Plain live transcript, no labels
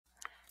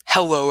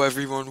Hello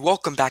everyone,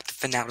 welcome back to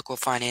Fanatical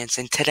Finance,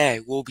 and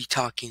today we'll be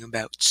talking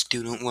about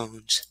student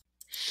loans.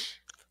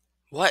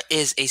 What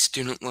is a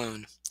student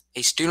loan?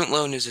 A student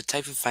loan is a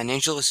type of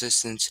financial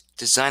assistance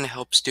designed to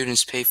help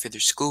students pay for their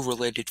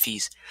school-related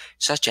fees,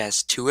 such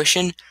as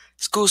tuition,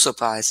 school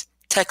supplies,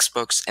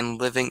 textbooks,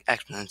 and living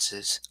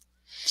expenses.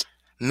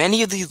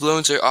 Many of these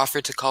loans are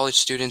offered to college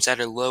students at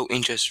a low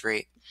interest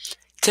rate.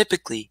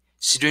 Typically,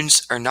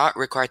 students are not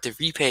required to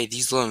repay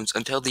these loans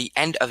until the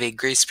end of a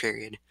grace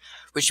period,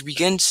 which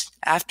begins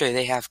after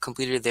they have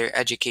completed their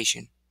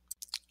education.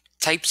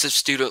 Types of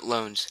student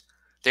loans.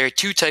 There are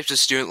two types of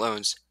student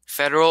loans,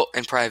 federal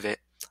and private.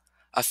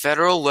 A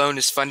federal loan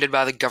is funded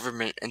by the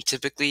government and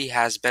typically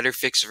has better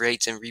fixed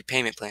rates and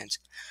repayment plans.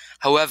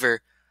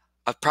 However,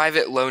 a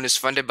private loan is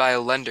funded by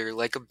a lender,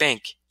 like a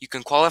bank. You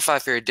can qualify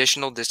for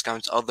additional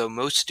discounts, although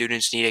most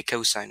students need a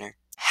cosigner.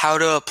 How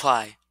to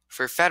apply.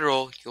 For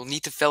federal, you'll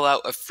need to fill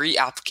out a free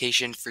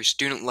application for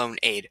student loan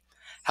aid.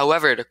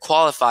 However, to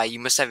qualify, you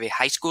must have a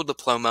high school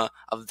diploma,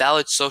 a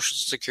valid social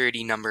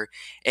security number,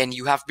 and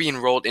you have to be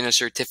enrolled in a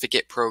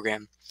certificate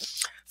program.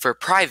 For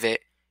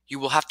private, you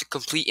will have to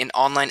complete an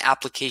online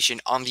application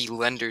on the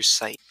lender's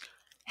site.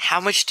 How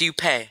much do you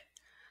pay?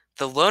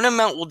 The loan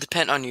amount will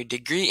depend on your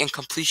degree and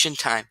completion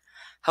time.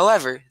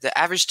 However, the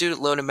average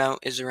student loan amount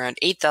is around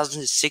 $8,000 to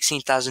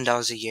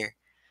 $16,000 a year.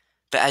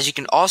 But as you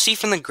can all see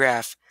from the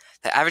graph,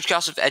 the average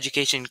cost of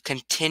education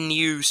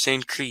continues to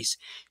increase,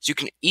 so you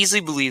can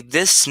easily believe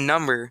this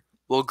number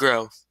will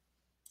grow.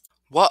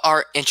 What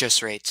are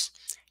interest rates?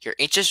 Your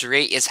interest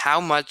rate is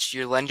how much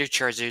your lender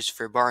charges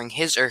for borrowing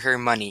his or her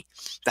money.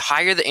 The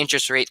higher the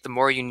interest rate, the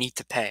more you need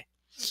to pay.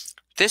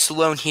 This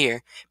loan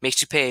here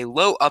makes you pay a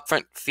low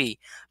upfront fee,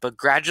 but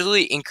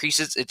gradually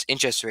increases its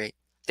interest rate.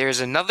 There is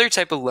another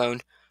type of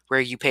loan where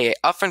you pay an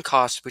upfront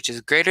cost which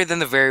is greater than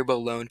the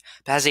variable loan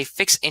but has a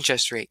fixed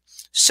interest rate.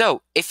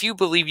 So, if you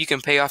believe you can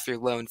pay off your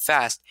loan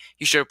fast,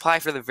 you should apply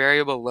for the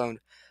variable loan.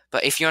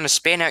 But if you want to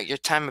span out your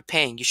time of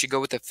paying, you should go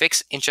with the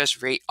fixed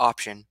interest rate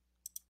option.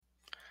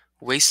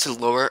 Ways to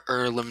lower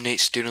or eliminate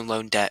student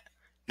loan debt.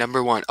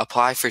 Number 1,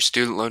 apply for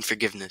student loan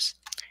forgiveness.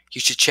 You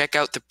should check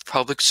out the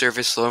Public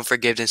Service Loan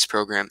Forgiveness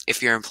Program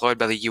if you're employed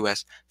by the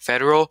U.S.,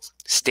 federal,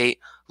 state,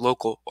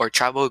 local, or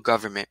tribal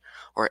government,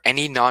 or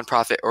any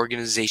nonprofit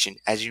organization,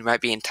 as you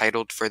might be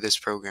entitled for this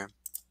program.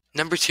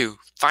 Number 2,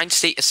 find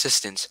state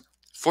assistance.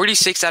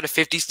 46 out of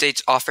 50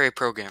 states offer a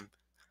program.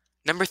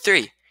 Number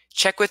 3,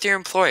 check with your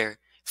employer.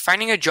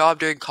 Finding a job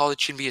during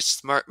college should be a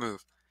smart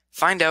move.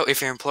 Find out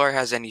if your employer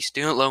has any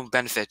student loan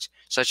benefits,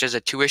 such as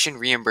a tuition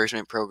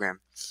reimbursement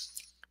program.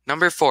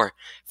 Number 4,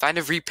 find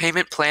a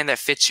repayment plan that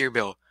fits your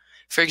bill.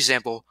 For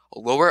example, a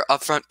lower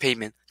upfront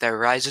payment that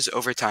rises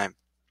over time.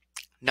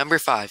 Number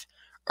 5,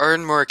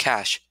 earn more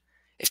cash.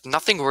 If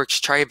nothing works,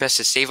 try your best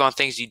to save on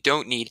things you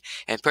don't need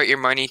and put your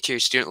money into your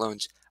student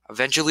loans.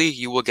 Eventually,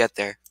 you will get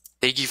there.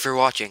 Thank you for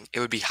watching. It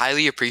would be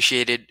highly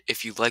appreciated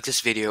if you like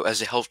this video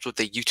as it helps with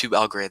the YouTube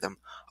algorithm.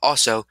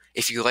 Also,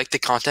 if you like the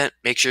content,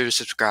 make sure to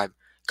subscribe.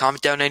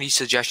 Comment down any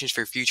suggestions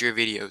for future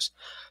videos.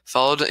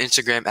 Follow the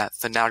Instagram at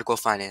Fanatical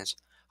Finance.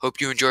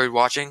 Hope you enjoyed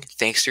watching.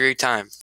 Thanks for your time.